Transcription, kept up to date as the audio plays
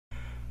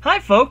Hi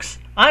folks,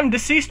 I'm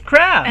Deceased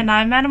Crab. And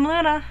I'm Madam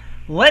Luna.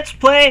 Let's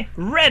play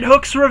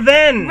Redhook's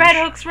Revenge.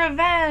 Redhook's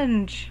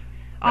Revenge.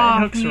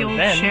 Redhook's from the old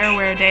Revenge.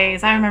 shareware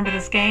days. I remember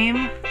this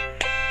game.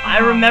 I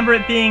remember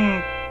it being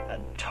a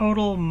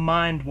total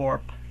mind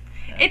warp.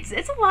 It's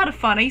a lot of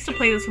fun. I used to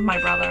play this with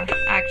my brother,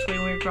 actually,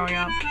 when we were growing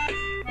up.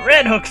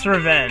 Redhook's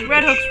Revenge.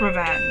 Redhook's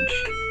Revenge.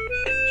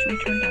 Should we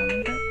turn down a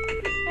little bit?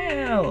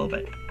 Yeah, a little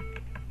bit.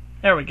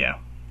 There we go.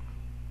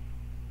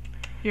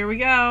 Here we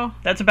go.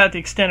 That's about the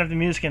extent of the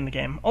music in the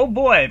game. Oh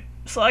boy,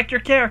 select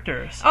your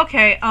characters.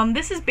 Okay,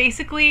 this is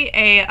basically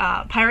a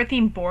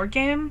pirate-themed board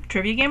game,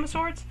 trivia game of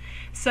sorts.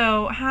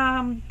 So,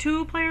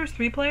 2 players,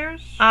 3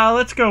 players?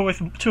 Let's go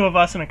with 2 of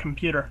us and a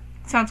computer.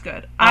 Sounds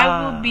good.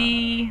 I will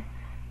be...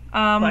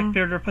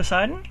 Blackbeard or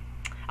Poseidon?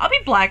 I'll be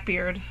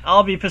Blackbeard.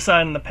 I'll be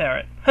Poseidon the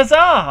parrot.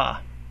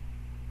 Huzzah!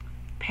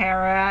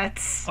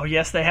 Parrots. Oh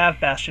yes, they have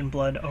Bastion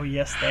Blood. Oh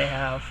yes, they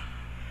have.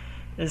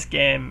 This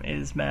game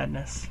is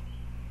madness.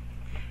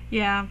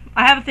 Yeah,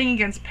 I have a thing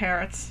against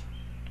parrots.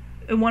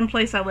 In one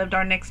place I lived,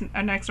 our next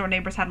door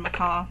neighbors had a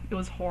macaw. It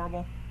was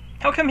horrible.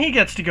 How come he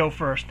gets to go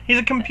first? He's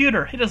a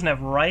computer. He doesn't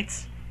have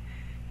rights.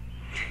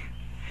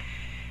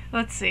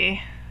 Let's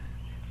see.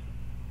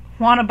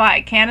 Want to buy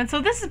a cannon?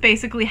 So this is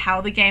basically how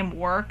the game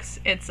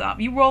works. It's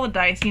you roll the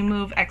dice, you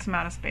move X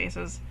amount of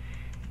spaces.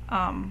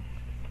 All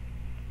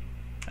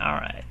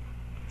right,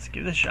 let's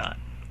give it a shot.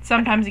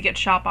 Sometimes you get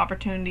shop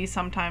opportunities.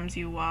 Sometimes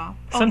you.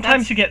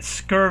 Sometimes you get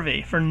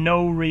scurvy for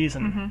no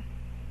reason. Mm-hmm.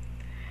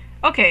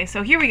 Okay,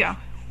 so here we go.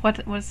 What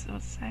does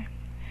it say?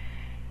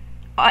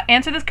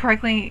 Answer this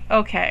correctly.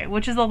 Okay,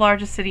 which is the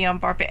largest city on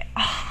Barbados?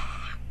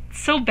 Oh,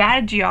 so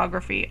bad at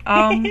geography.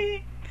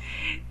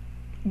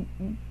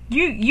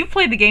 You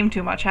played the game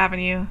too much,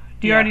 haven't you?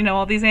 Do you already know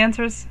all these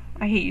answers?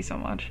 I hate you so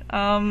much.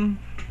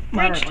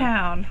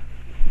 Bridgetown.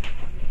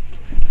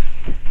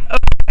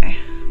 Okay.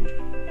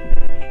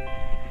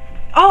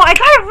 Oh, I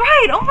got it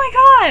right! Oh my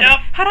god! Yep.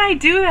 How did I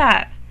do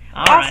that?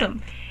 All awesome.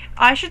 right.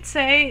 I should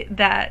say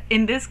that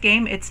in this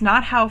game, it's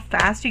not how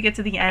fast you get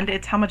to the end,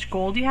 it's how much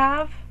gold you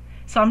have.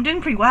 So I'm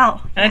doing pretty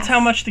well. And it's how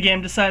much the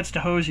game decides to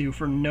hose you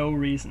for no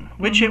reason,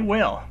 which it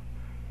will.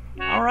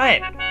 All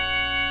right.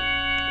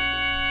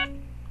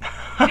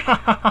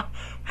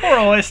 Poor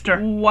oyster.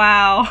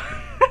 Wow.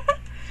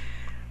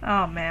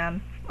 Oh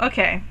man.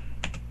 Okay.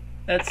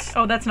 That's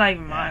that's not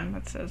even mine.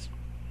 That says.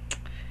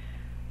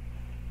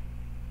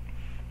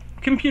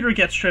 Computer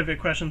gets trivia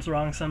questions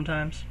wrong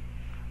sometimes.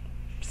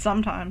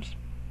 Sometimes.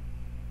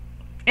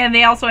 And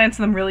they also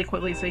answer them really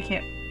quickly, so you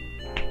can't...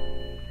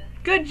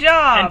 Good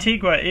job!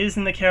 Antigua is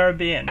in the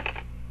Caribbean.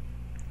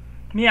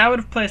 Me, I would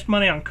have placed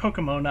money on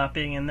Kokomo not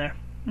being in there.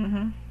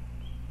 Mm-hmm.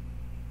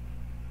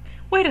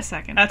 Wait a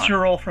second. That's your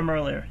roll from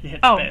earlier. You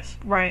hit space.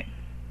 Right.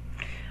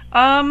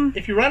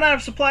 If you run out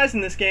of supplies in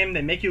this game,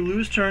 they make you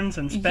lose turns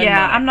and spend money.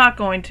 Yeah, I'm not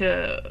going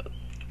to...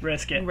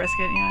 Risk it,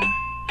 yeah.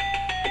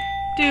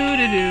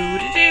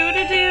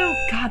 Do-do-do-do-do-do-do.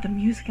 God, the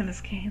music in this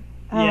game.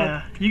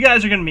 Yeah, you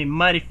guys are going to be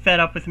mighty fed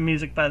up with the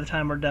music by the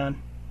time we're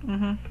done.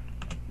 Mm-hmm.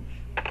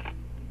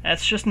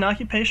 That's just an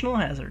occupational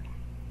hazard.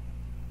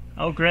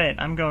 Oh, great.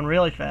 I'm going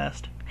really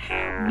fast.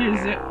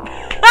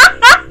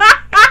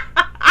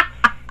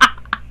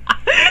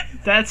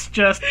 That's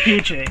just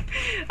peachy.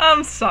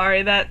 I'm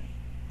sorry,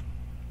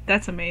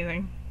 that's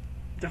amazing.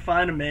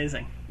 Define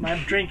amazing.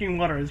 My drinking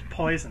water is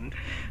poisoned.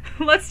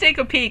 Let's take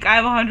a peek. I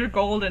have 100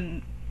 gold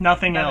and...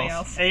 Nothing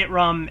else. 8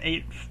 rum,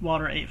 8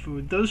 water, 8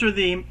 food. Those are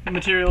the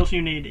materials you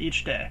need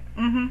each day.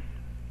 Mm-hmm.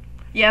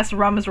 Yes,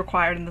 rum is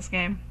required in this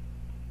game.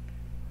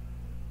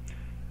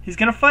 He's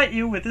gonna fight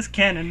you with his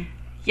cannon.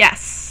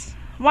 Yes.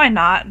 Why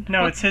not?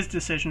 No, it's his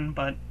decision,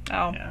 but...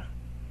 Oh. Yeah.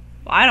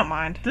 Well, I don't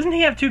mind. Doesn't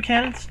he have 2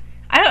 cannons?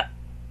 I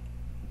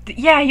don't...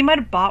 Yeah, he might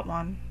have bought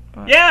one.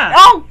 But... Yeah!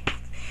 Oh!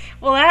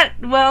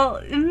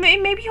 Well,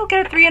 maybe he'll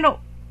get a 3 and a...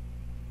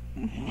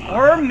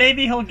 Or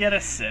maybe he'll get a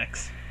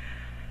 6.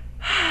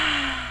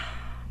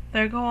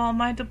 There go all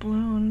my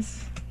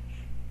doubloons.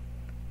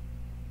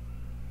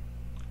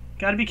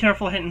 Gotta be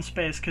careful hitting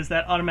space, because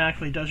that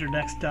automatically does your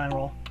next die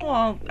roll.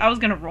 Well, I was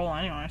gonna roll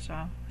anyway, so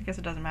I guess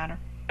it doesn't matter.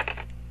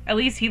 At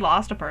least he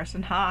lost a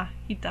person. Ha,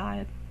 he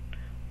died.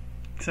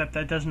 Except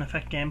that doesn't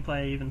affect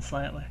gameplay even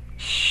slightly.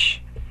 Shh.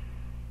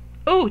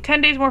 Ooh,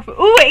 10 days more food.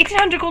 Ooh,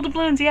 1,800 gold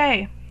doubloons,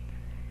 yay!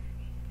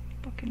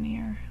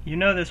 Buccaneer. You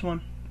know this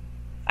one.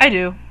 I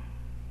do.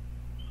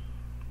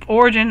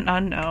 Origin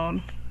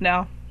unknown.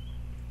 No.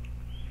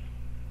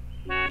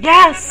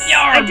 Yes!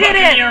 I did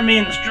it! Buccaneer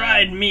means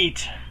dried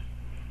meat.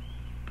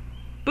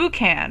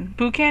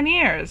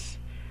 Buccaneers.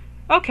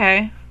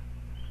 Okay.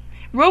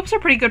 Ropes are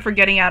pretty good for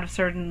getting out of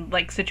certain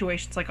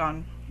situations, like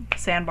on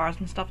sandbars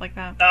and stuff like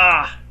that.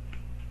 Ah.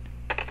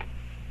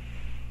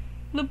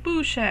 Le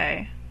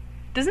bouche.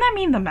 Doesn't that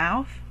mean the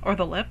mouth or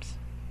the lips?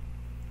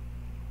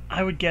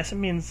 I would guess it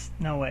means...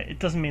 No, wait. It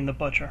doesn't mean the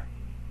butcher.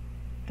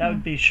 That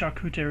would be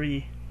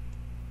charcuterie.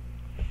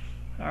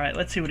 Alright,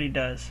 let's see what he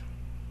does.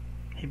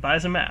 He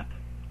buys a map.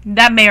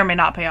 That may or may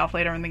not pay off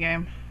later in the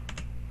game.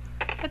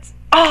 That's...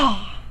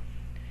 Oh!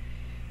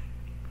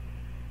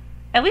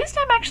 At least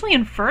I'm actually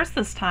in first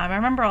this time. I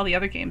remember all the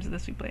other games of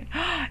this we played.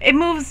 It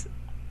moves.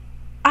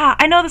 Ah,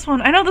 I know this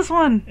one. I know this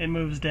one. It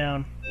moves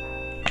down.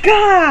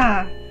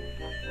 Gah!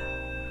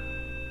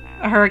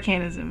 A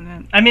hurricane is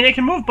imminent. I mean, it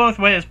can move both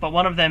ways, but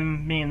one of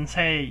them means,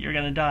 hey, you're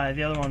gonna die.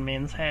 The other one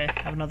means, hey,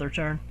 have another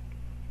turn.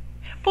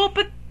 Well,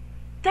 but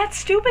that's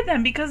stupid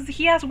then, because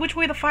he asked which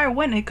way the fire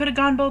went. It could have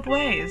gone both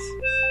ways.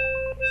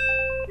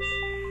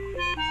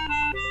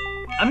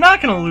 I'm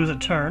not gonna lose a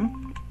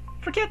turn.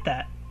 Forget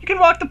that. You can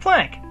walk the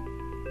plank.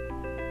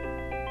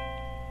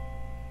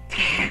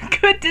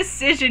 Good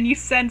decision. You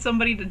send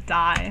somebody to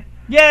die.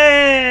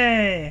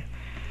 Yay!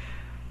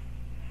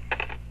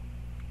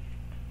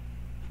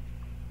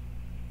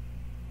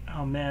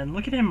 Oh man,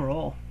 look at him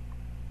roll.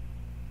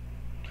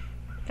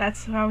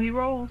 That's how he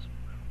rolls.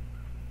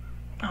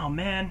 Oh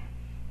man,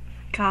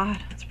 God.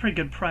 that's a pretty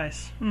good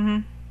price. Mm-hmm.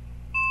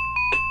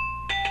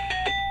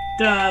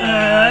 Da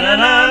da da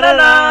da da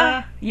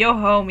da. Yo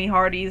ho, me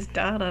hearties.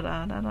 Da da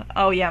da da da.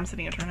 Oh yeah, I'm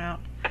sitting a turn out.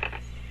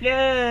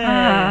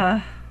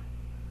 Yay!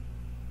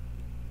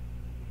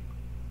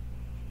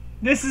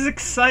 This is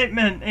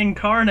excitement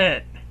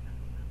incarnate.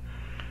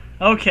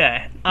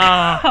 Okay.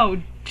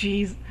 Oh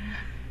jeez.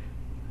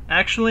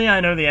 Actually,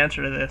 I know the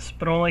answer to this,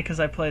 but only because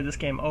I played this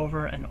game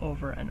over and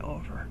over and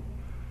over.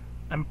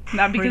 I'm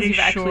Not because pretty you've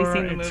actually sure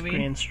seen the it's movie.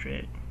 Green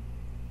Street.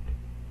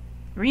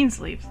 Green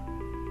sleeves.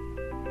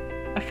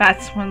 A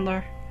fat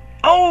swindler.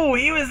 Oh,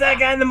 he was that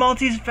guy in the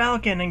Maltese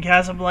Falcon in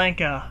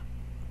Casablanca.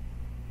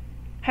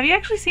 Have you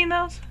actually seen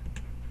those?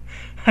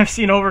 I've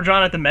seen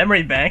Overdrawn at the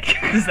Memory Bank.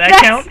 Does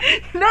that count?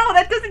 No,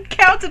 that doesn't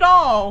count at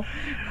all.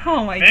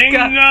 Oh my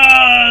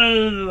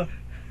god.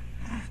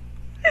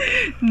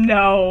 Fingers!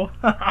 No.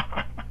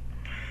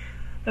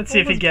 Let's see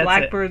if he gets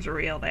Blackbird's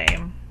real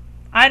name.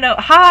 I know.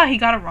 Ha! He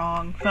got it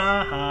wrong. it.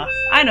 Haha.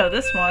 I know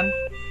this one.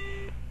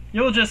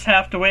 You'll just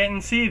have to wait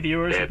and see,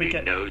 viewers, There if we be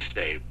get... no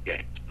save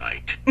games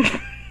tonight.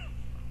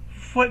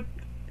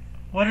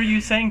 What are you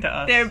saying to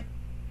us? There.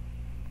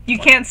 You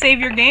can't save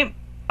your game.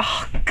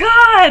 Oh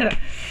God!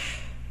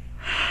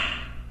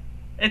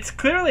 It's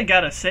clearly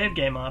got a save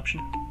game option.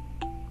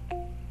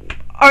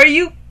 Are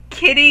you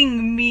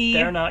kidding me?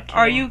 They're not kidding.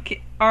 Are you?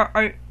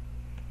 Are?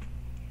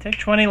 Take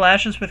 20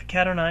 lashes with a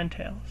cat o' nine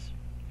tails.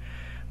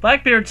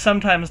 Blackbeard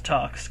sometimes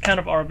talks, kind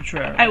of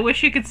arbitrarily. I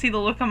wish you could see the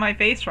look on my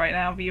face right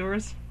now,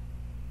 viewers.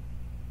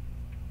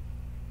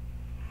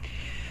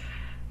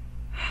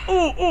 Ooh,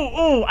 ooh,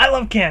 ooh, I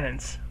love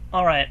cannons.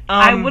 Alright,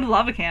 I would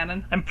love a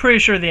cannon. I'm pretty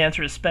sure the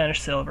answer is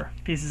Spanish silver.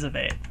 Pieces of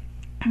 8.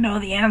 No,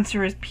 the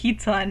answer is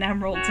pizza and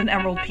emeralds and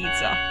emerald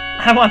pizza.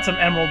 I want some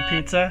emerald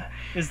pizza.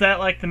 Is that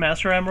like the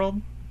Master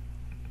Emerald?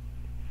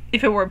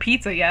 If it were a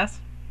pizza,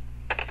 yes.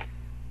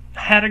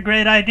 Had a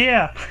great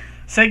idea.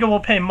 Sega will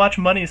pay much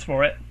monies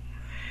for it.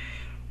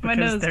 My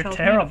Because nose they're tells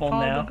terrible me to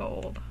follow now. the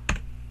gold.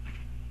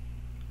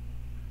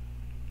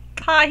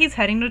 Ha, he's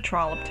heading to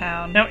Trollop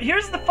Town. Now,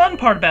 here's the fun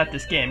part about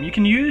this game. You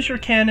can use your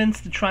cannons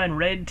to try and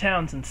raid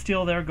towns and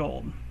steal their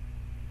gold.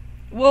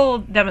 We'll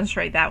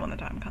demonstrate that when the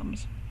time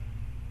comes.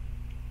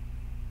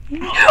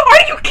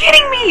 Are you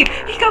kidding me?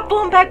 He got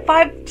blown back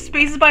 5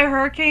 spaces by a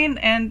hurricane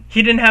and...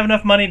 He didn't have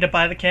enough money to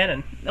buy the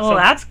cannon. Well, So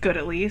that's good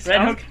at least.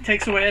 Redhook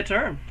takes away a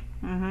turn.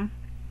 Mm-hmm.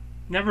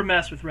 Never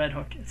mess with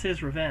Redhook. It's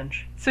his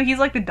revenge. So he's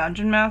like the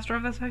dungeon master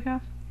of this, I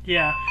guess?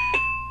 Yeah.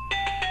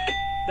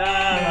 Da,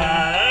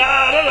 da,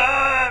 da, da,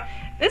 da.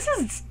 This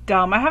is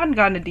dumb. I haven't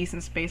gotten a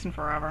decent space in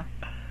forever.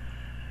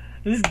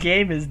 This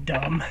game is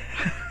dumb.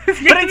 But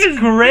it's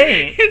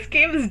great. This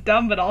game is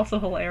dumb but also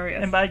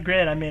hilarious. And by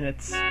great, I mean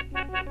it's...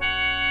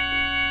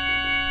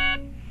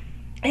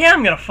 Yeah,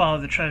 I'm gonna follow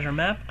the treasure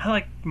map. I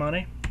like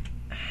money.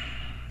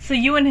 So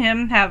you and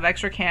him have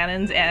extra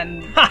cannons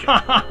and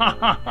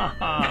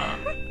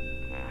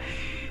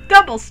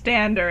double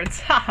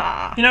standards.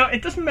 Haha. You know,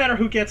 it doesn't matter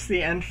who gets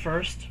the end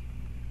first.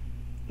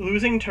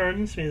 Losing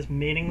turns is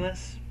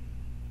meaningless.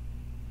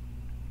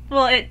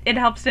 Well, it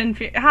helps to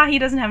he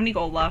doesn't have any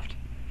gold left.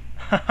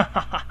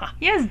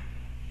 He has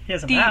He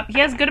has a map. he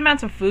has good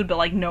amounts of food, but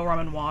like no rum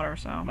and water.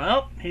 So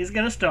Well, he's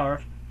gonna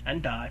starve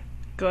and die.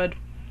 good.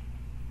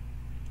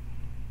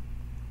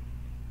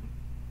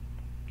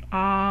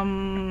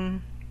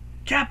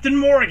 Captain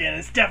Morgan!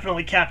 It's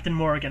definitely Captain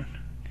Morgan.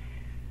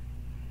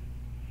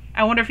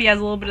 I wonder if he has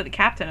a little bit of the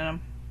captain in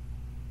him.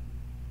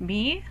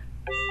 Me?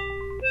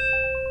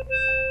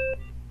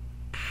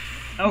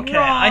 Okay,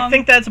 Wrong. I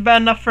think that's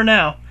about enough for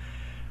now.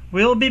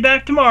 We'll be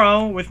back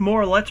tomorrow with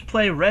more Let's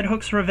Play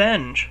Redhook's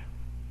Revenge.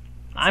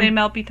 Same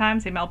LP time,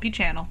 same LP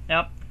channel.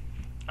 Yep.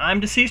 I'm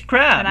Deceased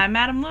Crab. And I'm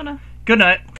Madam Luna. Good night.